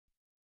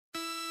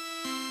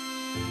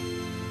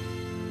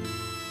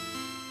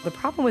The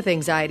problem with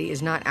anxiety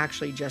is not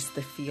actually just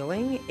the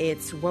feeling,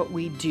 it's what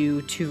we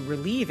do to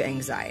relieve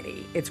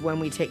anxiety. It's when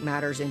we take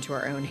matters into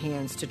our own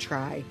hands to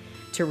try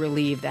to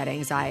relieve that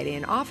anxiety.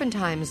 And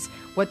oftentimes,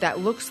 what that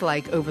looks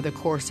like over the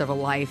course of a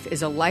life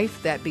is a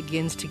life that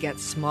begins to get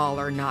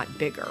smaller, not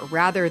bigger.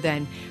 Rather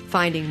than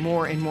finding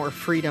more and more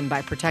freedom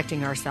by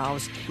protecting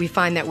ourselves, we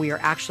find that we are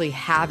actually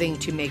having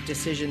to make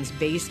decisions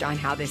based on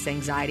how this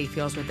anxiety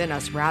feels within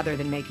us, rather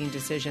than making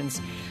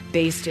decisions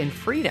based in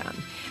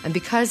freedom. And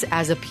because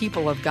as a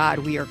people of God,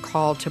 we are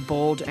called to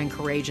bold and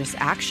courageous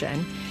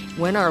action,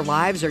 when our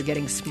lives are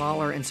getting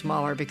smaller and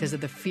smaller because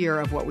of the fear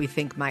of what we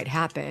think might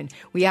happen,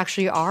 we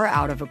actually are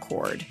out of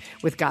accord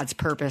with God's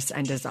purpose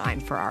and design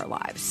for our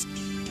lives.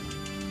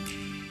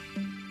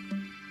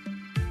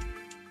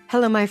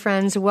 Hello, my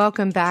friends.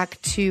 Welcome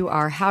back to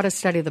our How to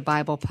Study the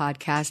Bible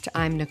podcast.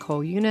 I'm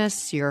Nicole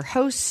Eunice, your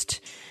host,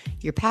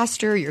 your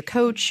pastor, your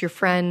coach, your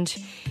friend,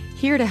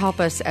 here to help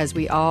us as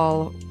we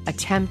all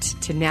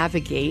attempt to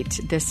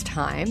navigate this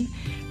time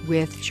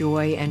with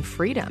joy and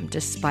freedom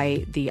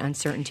despite the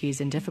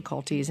uncertainties and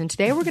difficulties. And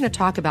today we're going to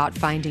talk about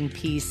finding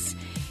peace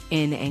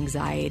in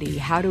anxiety.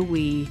 How do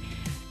we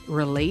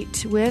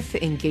relate with,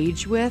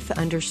 engage with,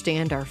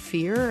 understand our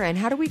fear, and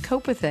how do we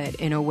cope with it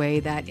in a way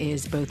that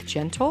is both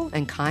gentle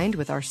and kind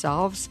with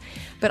ourselves,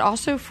 but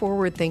also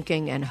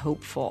forward-thinking and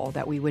hopeful,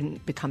 that we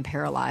wouldn't become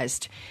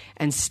paralyzed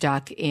and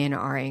stuck in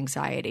our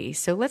anxiety.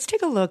 So let's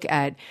take a look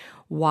at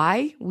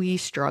why we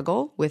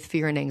struggle with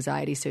fear and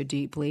anxiety so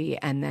deeply,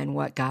 and then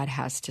what God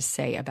has to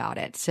say about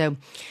it. So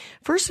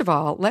first of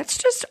all, let's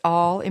just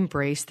all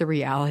embrace the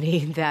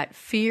reality that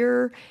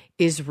fear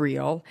is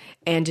real,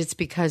 and it's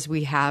because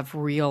we have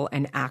real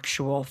and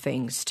actual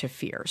things to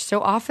fear. So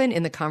often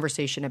in the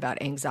conversation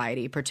about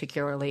anxiety,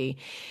 particularly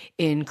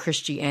in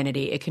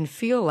Christianity, it can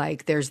feel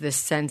like there's this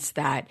sense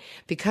that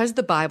because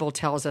the Bible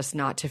tells us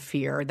not to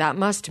fear, that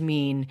must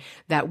mean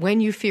that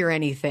when you fear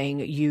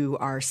anything, you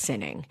are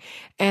sinning.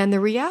 And the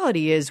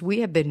reality is we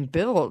have been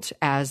built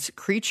as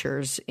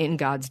creatures in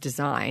God's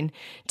design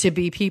to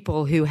be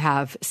people who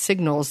have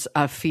signals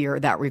of fear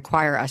that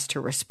require us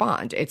to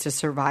respond. It's a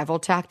survival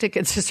tactic.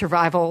 It's a survival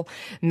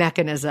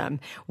mechanism.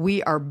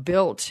 We are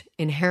built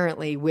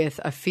inherently with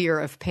a fear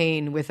of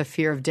pain, with a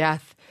fear of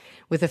death,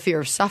 with a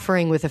fear of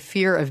suffering, with a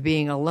fear of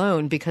being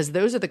alone, because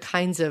those are the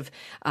kinds of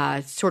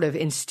sort of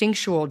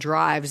instinctual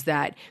drives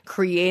that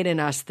create in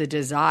us the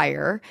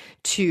desire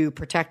to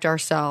protect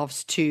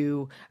ourselves,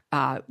 to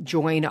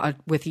join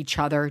with each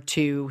other,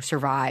 to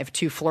survive,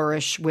 to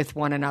flourish with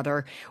one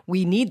another.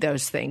 We need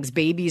those things.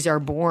 Babies are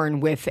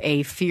born with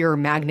a fear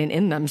magnet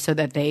in them so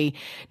that they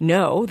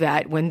know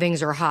that when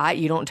things are hot,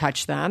 you don't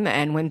touch them.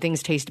 And when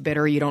things taste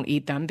bitter, you don't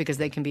eat them because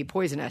they can be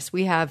poisonous.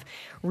 We have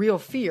real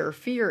fear.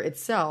 Fear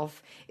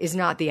itself is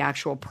not the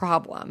actual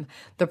problem.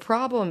 The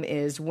problem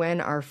is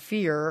when our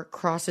fear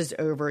crosses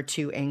over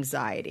to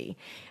anxiety.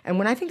 And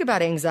when I think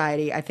about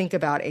anxiety, I think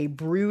about a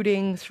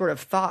brooding sort of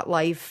thought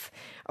life,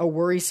 a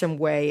worrisome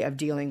way of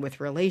dealing with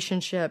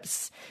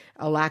relationships,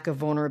 a lack of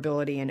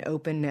vulnerability and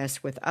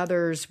openness with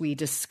others. We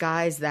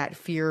disguise that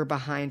fear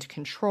behind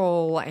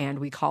control, and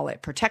we call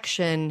it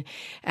protection,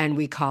 and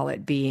we call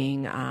it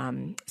being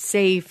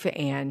safe,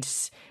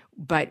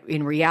 but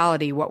in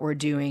reality, what we're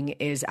doing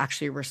is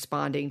actually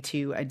responding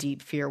to a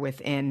deep fear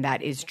within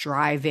that is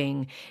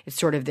driving, it's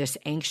sort of this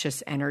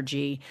anxious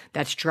energy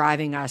that's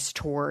driving us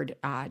toward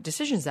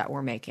decisions that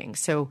we're making.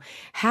 So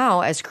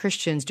how, as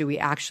Christians, do we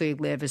actually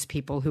live as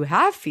people who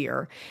have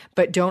fear,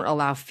 but don't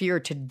allow fear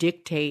to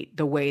dictate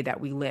the way that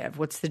we live?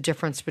 What's the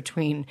difference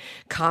between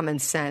common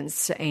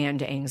sense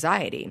and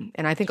anxiety?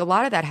 And I think a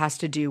lot of that has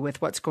to do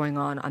with what's going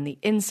on the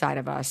inside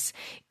of us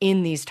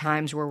in these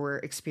times where we're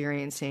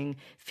experiencing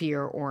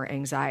fear or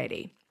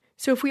anxiety.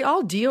 So if we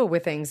all deal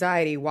with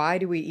anxiety, why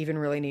do we even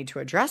really need to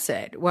address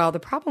it? Well, the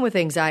problem with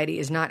anxiety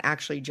is not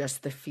actually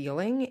just the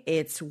feeling,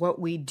 it's what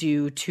we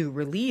do to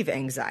relieve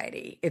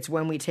anxiety. It's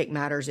when we take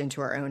matters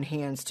into our own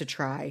hands to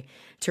try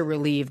to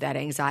relieve that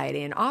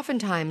anxiety. And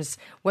oftentimes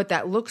what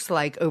that looks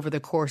like over the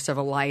course of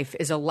a life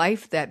is a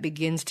life that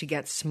begins to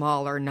get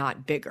smaller,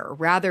 not bigger.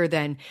 Rather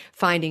than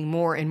finding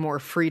more and more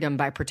freedom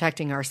by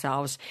protecting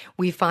ourselves,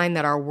 we find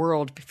that our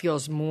world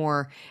feels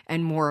more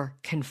and more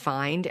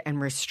confined and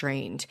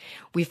restrained.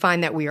 We find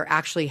that we are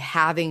actually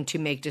having to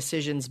make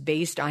decisions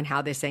based on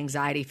how this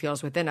anxiety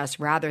feels within us,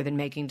 rather than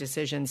making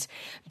decisions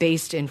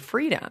based in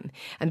freedom.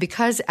 And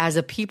because as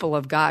a people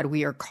of God,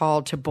 we are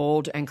called to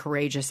bold and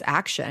courageous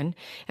action,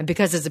 and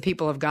because as a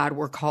people of God,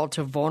 we're called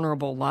to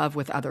vulnerable love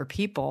with other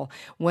people,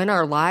 when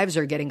our lives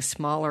are getting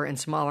smaller and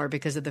smaller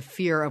because of the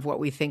fear of what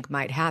we think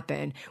might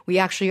happen, we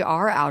actually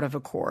are out of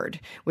accord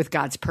with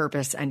God's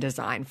purpose and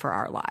design for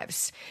our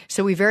lives.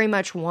 So we very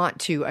much want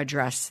to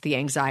address the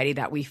anxiety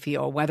that we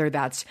feel, whether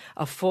that's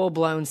a full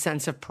full-blown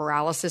sense of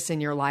paralysis in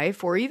your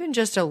life, or even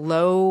just a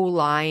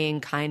low-lying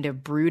kind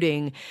of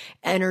brooding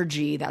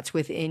energy that's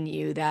within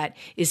you that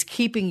is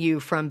keeping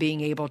you from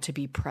being able to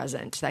be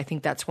present. I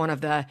think that's one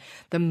of the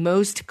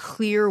most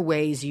clear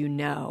ways you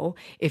know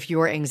if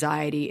your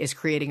anxiety is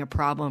creating a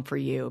problem for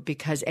you,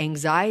 because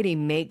anxiety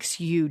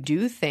makes you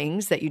do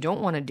things that you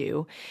don't want to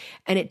do,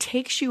 and it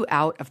takes you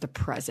out of the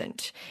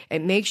present.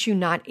 It makes you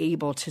not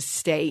able to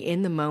stay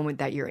in the moment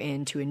that you're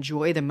in, to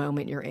enjoy the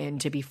moment you're in,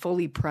 to be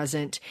fully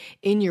present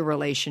in your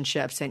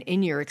relationships and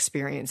in your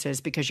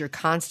experiences, because you're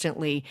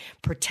constantly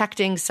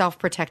protecting,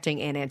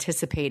 self-protecting, and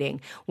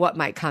anticipating what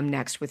might come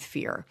next with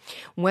fear.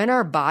 When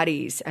our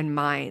bodies and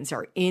minds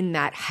are in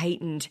that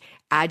heightened,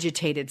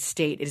 agitated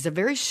state, it is a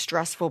very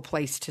stressful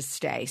place to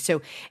stay. So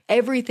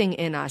everything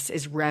in us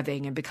is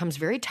revving and becomes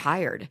very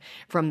tired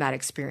from that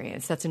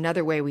experience. That's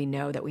another way we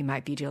know that we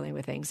might be dealing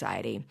with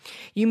anxiety.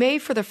 You may,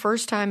 for the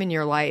first time in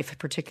your life,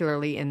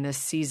 particularly in this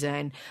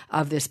season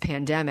of this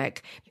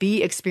pandemic,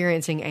 be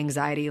experiencing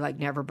anxiety like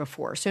never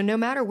before. So no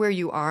matter where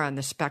you are on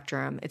the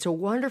spectrum, it's a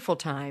wonderful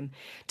time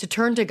to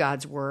turn to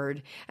God's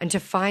word and to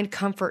find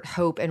comfort,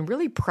 hope, and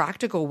really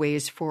practical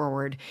ways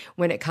forward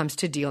when it comes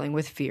to dealing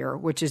with fear,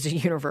 which is a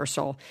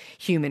universal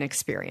human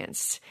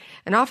experience.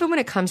 And often when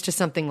it comes to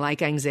something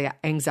like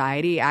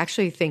anxiety, I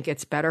actually think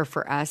it's better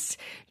for us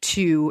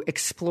to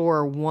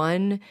explore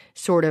one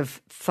sort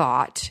of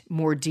thought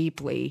more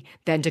deeply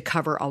than to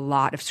cover a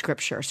lot of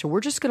scripture. So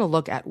we're just going to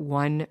look at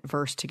one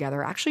verse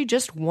together, actually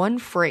just one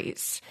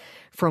phrase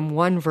from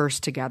one verse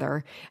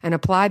together, and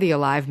apply the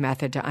Alive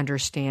method to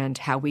understand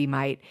how we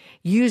might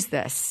use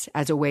this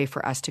as a way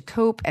for us to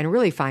cope and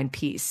really find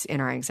peace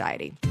in our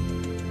anxiety.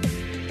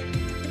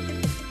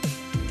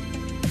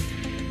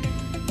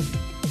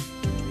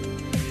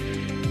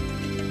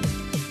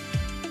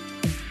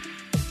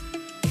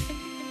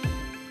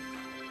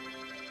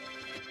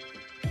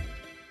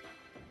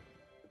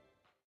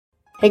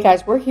 Hey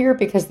guys, we're here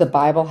because the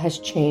Bible has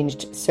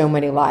changed so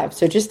many lives.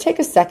 So just take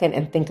a second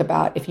and think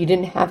about if you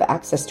didn't have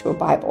access to a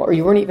Bible or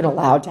you weren't even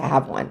allowed to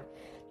have one.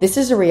 This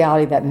is a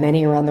reality that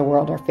many around the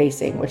world are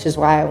facing, which is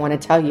why I want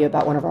to tell you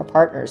about one of our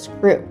partners,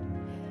 Cru.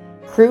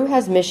 Cru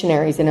has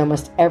missionaries in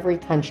almost every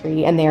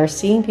country, and they are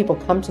seeing people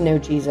come to know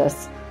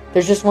Jesus.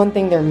 There's just one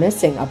thing they're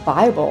missing, a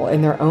Bible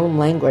in their own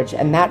language,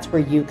 and that's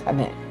where you come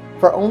in.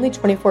 For only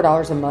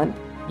 $24 a month,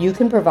 you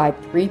can provide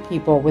 3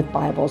 people with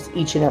Bibles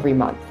each and every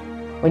month.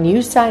 When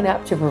you sign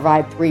up to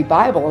provide 3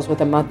 Bibles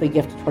with a monthly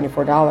gift of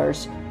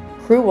 $24,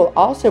 Cru will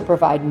also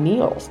provide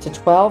meals to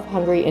 12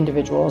 hungry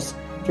individuals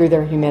through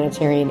their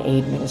humanitarian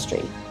aid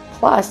ministry.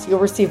 Plus, you'll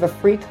receive a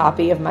free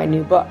copy of my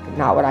new book,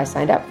 Not What I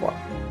Signed Up For.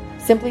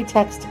 Simply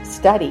text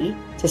STUDY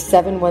to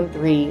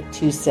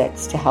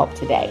 71326 to help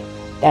today.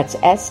 That's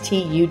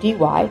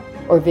STUDY,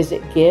 or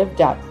visit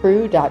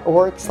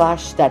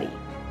give.cru.org/study.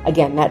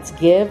 Again, that's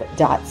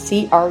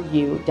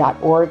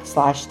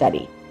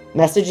give.cru.org/study.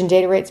 Message and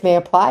data rates may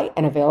apply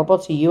and available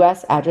to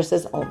U.S.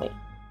 addresses only.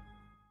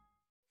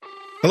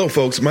 Hello,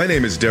 folks. My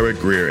name is Derek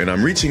Greer, and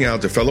I'm reaching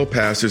out to fellow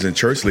pastors and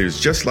church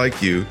leaders just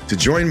like you to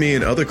join me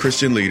and other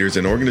Christian leaders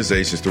and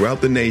organizations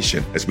throughout the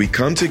nation as we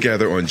come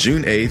together on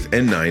June 8th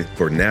and 9th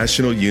for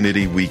National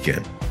Unity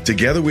Weekend.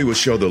 Together, we will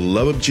show the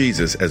love of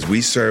Jesus as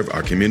we serve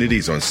our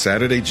communities on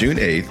Saturday, June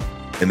 8th,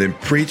 and then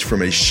preach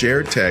from a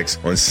shared text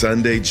on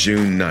Sunday,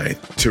 June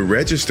 9th. To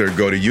register,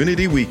 go to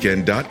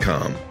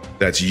unityweekend.com.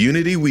 That's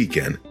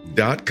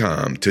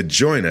unityweekend.com to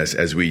join us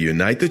as we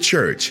unite the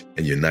church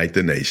and unite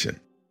the nation.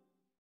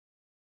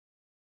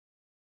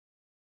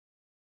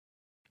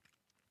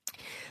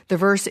 The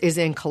verse is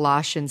in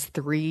Colossians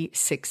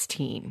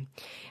 3:16,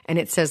 and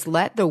it says,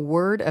 "Let the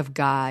word of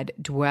God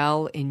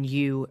dwell in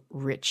you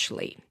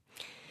richly."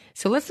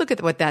 So let's look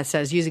at what that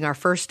says using our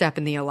first step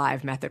in the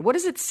Alive method. What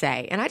does it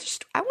say? And I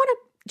want to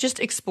just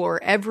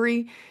explore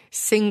every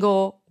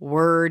single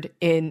word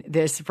in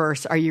this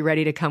verse. Are you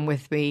ready to come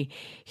with me?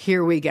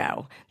 Here we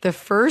go. The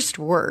first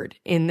word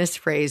in this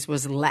phrase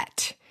was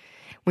let.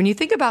 When you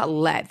think about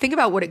let, think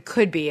about what it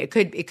could be.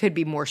 It could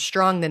be more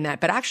strong than that,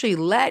 but actually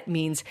let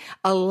means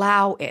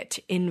allow it,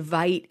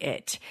 invite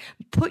it,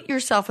 put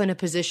yourself in a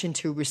position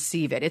to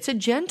receive it. It's a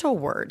gentle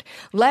word.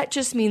 Let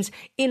just means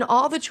in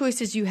all the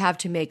choices you have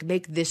to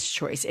make this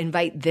choice,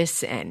 invite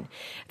this in.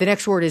 The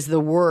next word is the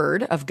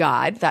word of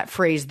God. That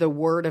phrase, the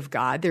word of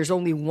God. There's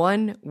only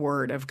one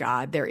word of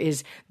God. There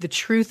is the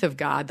truth of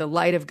God, the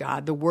light of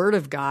God, the word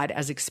of God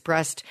as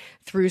expressed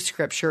through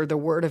Scripture, the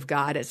word of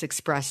God as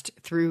expressed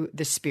through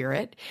the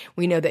Spirit.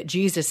 We know that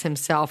Jesus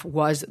himself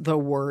was the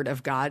Word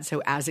of God, so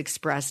as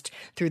expressed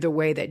through the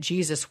way that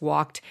Jesus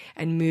walked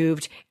and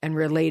moved and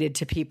related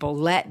to people.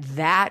 Let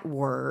that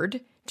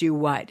word do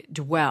what?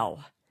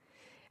 Dwell.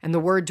 And the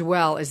word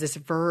dwell is this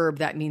verb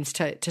that means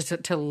to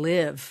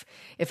live.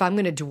 If I'm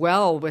going to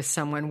dwell with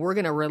someone, we're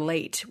going to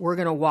relate. We're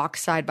going to walk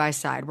side by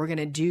side. We're going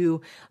to do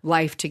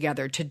life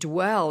together. To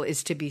dwell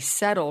is to be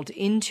settled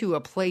into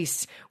a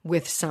place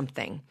with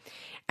something.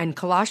 And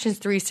Colossians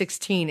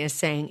 3:16 is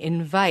saying,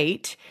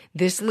 invite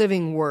this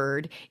living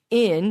word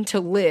in to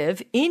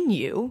live in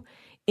you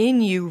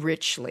in you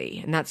richly.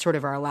 And that's sort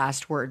of our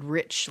last word,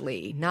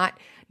 richly, not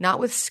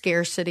with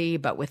scarcity,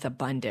 but with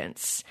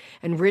abundance.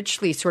 And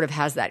richly sort of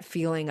has that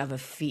feeling of a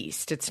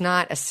feast. It's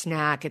not a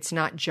snack. It's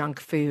not junk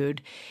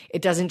food.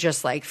 It doesn't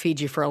just like feed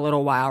you for a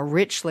little while.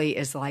 Richly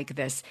is like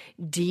this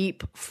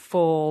deep,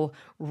 full,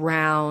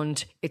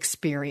 round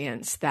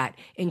experience that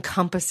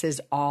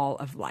encompasses all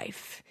of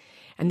life.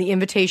 And the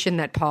invitation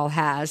that Paul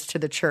has to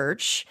the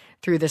church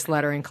through this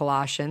letter in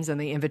Colossians,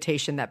 and the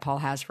invitation that Paul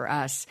has for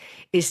us,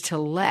 is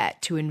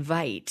to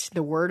invite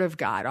the Word of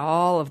God,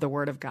 all of the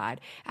Word of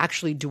God,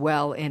 actually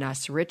dwell in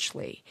us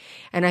richly.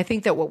 And I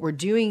think that what we're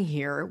doing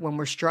here when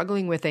we're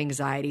struggling with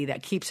anxiety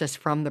that keeps us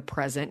from the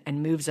present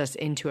and moves us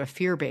into a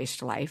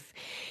fear-based life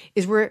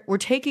is we're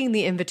taking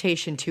the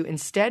invitation to,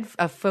 instead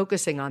of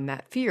focusing on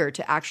that fear,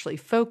 to actually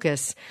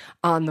focus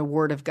on the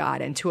Word of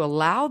God and to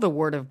allow the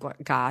Word of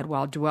God,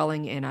 while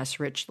dwelling in us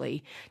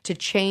richly, to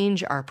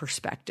change our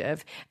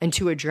perspective and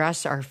to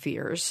address our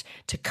fears,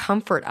 to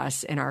comfort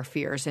us in our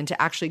fears, and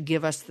to actually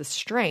give us the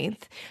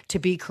strength to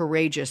be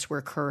courageous where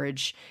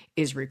courage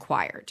is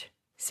required.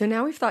 So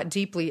now we've thought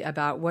deeply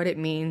about what it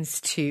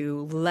means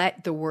to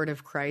let the Word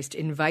of Christ,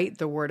 invite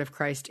the Word of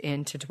Christ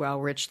in to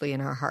dwell richly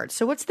in our hearts.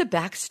 So what's the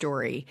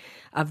backstory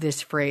of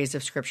this phrase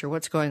of Scripture?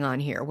 What's going on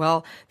here?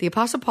 Well, the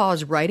Apostle Paul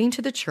is writing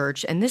to the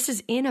church, and this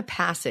is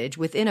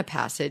within a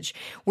passage,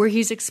 where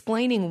he's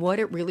explaining what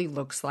it really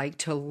looks like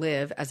to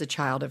live as a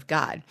child of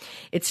God.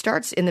 It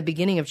starts in the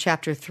beginning of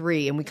chapter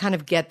 3, and we kind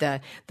of get the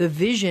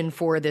vision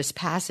for this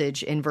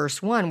passage in verse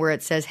 1, where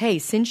it says, hey,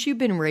 since you've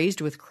been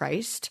raised with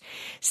Christ,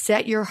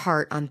 set your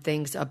heart on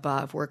things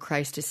above, where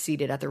Christ is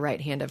seated at the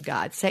right hand of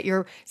God. Set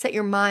your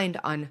mind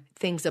on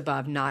things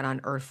above, not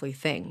on earthly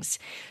things.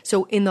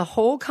 So in the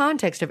whole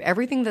context of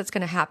everything that's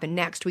going to happen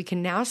next, we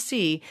can now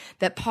see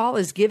that Paul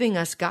is giving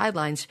us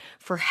guidelines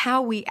for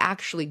how we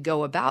actually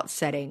go about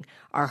setting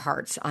our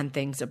hearts on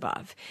things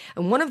above.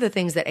 And one of the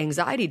things that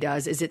anxiety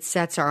does is it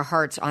sets our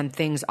hearts on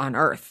things on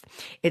earth.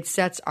 It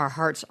sets our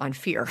hearts on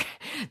fear.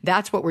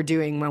 That's what we're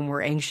doing when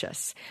we're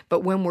anxious. But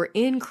when we're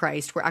in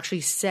Christ, we're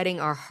actually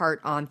setting our heart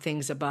on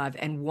things above.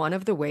 And one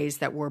of the ways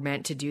that we're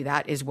meant to do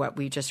that is what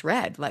we just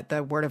read. Let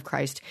the Word of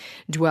Christ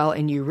dwell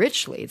in you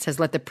richly. It says,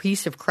 let the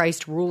peace of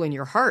Christ rule in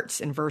your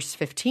hearts in verse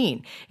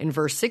 15. In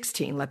verse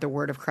 16, let the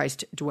Word of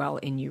Christ dwell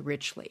in you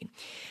richly.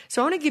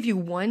 So I want to give you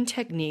one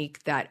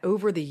technique that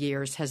over the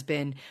years has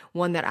been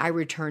one that I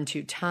return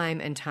to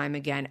time and time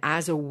again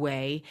as a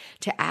way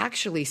to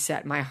actually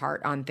set my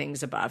heart on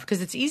things above.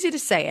 Because it's easy to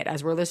say it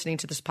as we're listening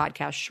to this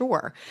podcast.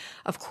 Sure,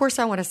 of course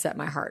I want to set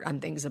my heart on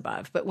things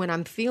above. But when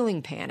I'm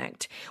feeling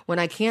panicked, when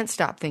I can't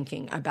stop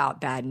thinking about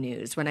bad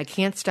news, when I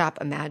can't stop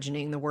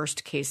imagining the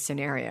worst case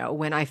scenario,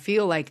 when I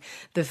feel like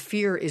the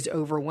fear is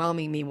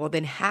overwhelming me, well,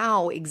 then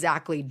how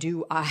exactly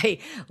do I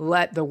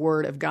let the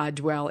Word of God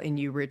dwell in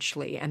you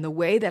richly? And the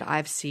way that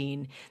I've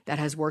seen that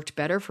has worked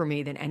better for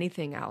me than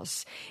anything else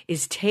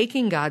is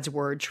taking God's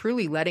Word,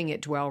 truly letting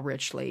it dwell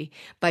richly,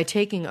 by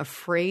taking a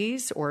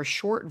phrase or a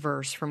short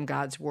verse from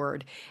God's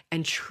Word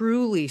and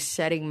truly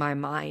setting my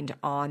mind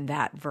on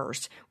that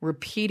verse,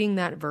 repeating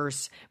that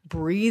verse,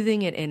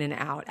 breathing it in and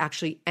out,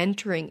 actually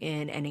entering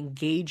in and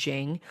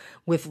engaging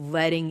with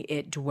letting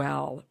it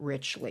dwell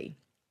richly.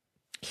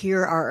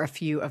 Here are a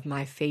few of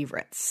my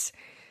favorites.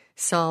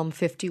 Psalm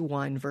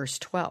 51, verse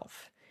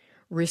 12.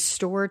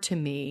 Restore to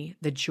me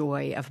the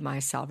joy of my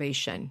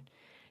salvation.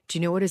 Do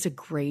you know what is a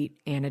great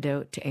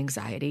antidote to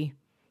anxiety?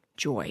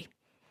 Joy.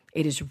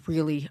 It is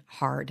really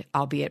hard,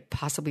 albeit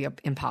possibly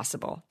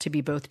impossible, to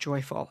be both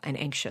joyful and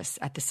anxious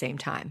at the same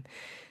time.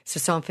 So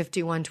Psalm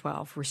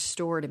 51:12,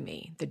 restore to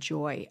me the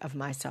joy of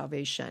my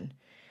salvation.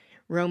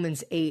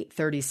 Romans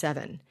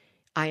 8:37,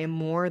 I am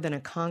more than a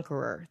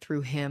conqueror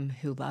through him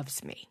who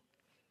loves me.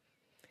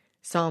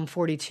 Psalm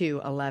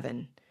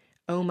 42:11,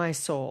 O my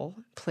soul,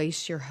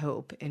 place your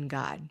hope in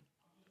God.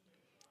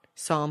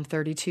 Psalm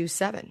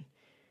 32:7,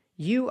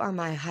 you are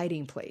my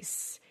hiding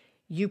place.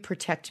 You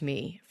protect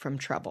me from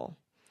trouble.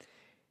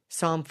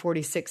 Psalm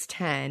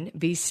 46:10,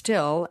 be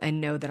still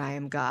and know that I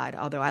am God.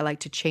 Although I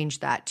like to change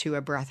that to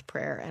a breath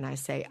prayer, and I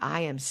say,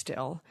 I am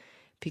still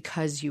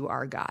because you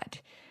are God.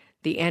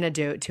 The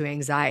antidote to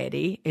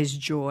anxiety is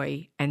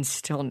joy and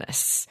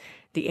stillness.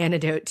 The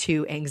antidote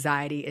to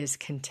anxiety is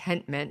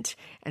contentment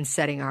and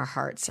setting our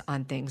hearts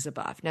on things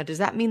above. Now, does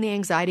that mean the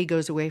anxiety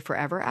goes away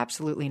forever?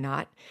 Absolutely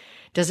not.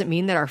 Does it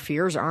mean that our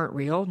fears aren't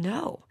real?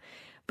 No.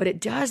 But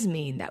it does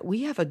mean that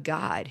we have a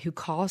God who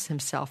calls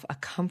himself a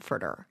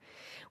comforter.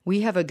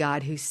 We have a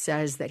God who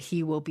says that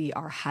he will be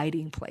our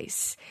hiding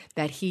place,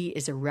 that he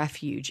is a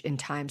refuge in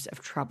times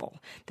of trouble,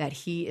 that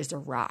he is a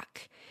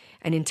rock.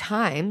 And in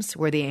times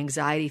where the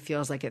anxiety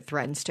feels like it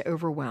threatens to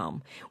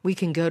overwhelm, we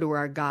can go to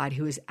our God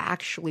who is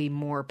actually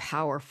more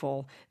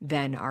powerful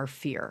than our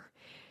fear.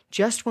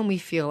 Just when we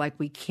feel like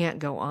we can't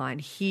go on,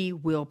 he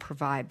will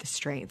provide the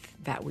strength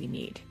that we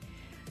need.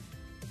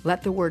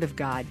 Let the Word of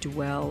God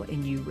dwell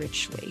in you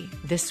richly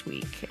this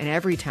week and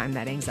every time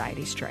that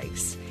anxiety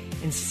strikes,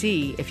 and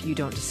see if you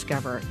don't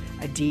discover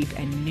a deep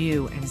and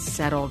new and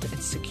settled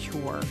and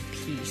secure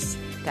peace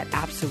that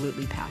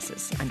absolutely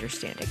passes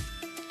understanding.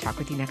 Talk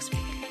with you next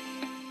week.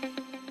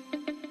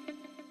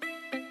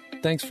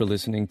 Thanks for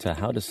listening to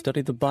How to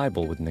Study the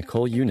Bible with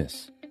Nicole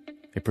Eunice,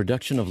 a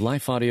production of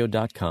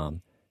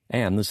lifeaudio.com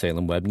and the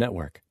Salem Web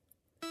Network.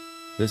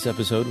 This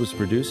episode was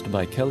produced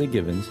by Kelly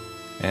Givens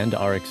and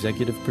our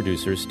executive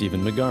producer,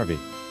 Stephen McGarvey,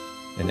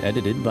 and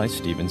edited by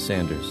Stephen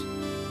Sanders.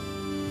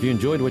 If you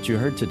enjoyed what you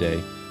heard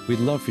today, we'd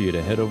love for you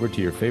to head over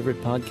to your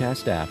favorite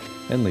podcast app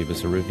and leave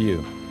us a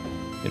review.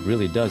 It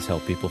really does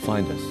help people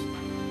find us.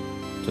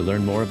 To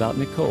learn more about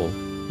Nicole,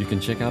 you can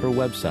check out her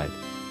website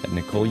at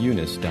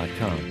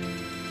NicoleEunice.com.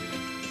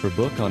 Her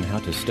book on how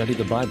to study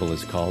the Bible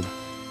is called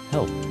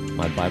Help,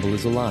 My Bible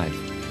is Alive.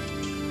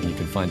 And you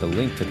can find a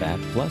link to that,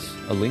 plus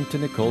a link to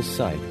Nicole's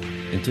site,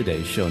 in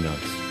today's show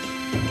notes.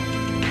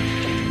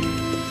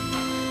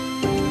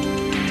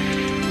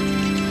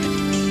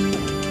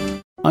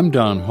 I'm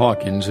Don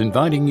Hawkins,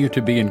 inviting you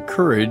to be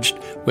encouraged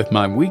with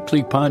my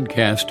weekly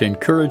podcast,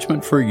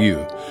 Encouragement for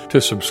You.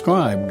 To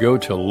subscribe, go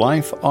to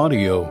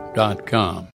lifeaudio.com.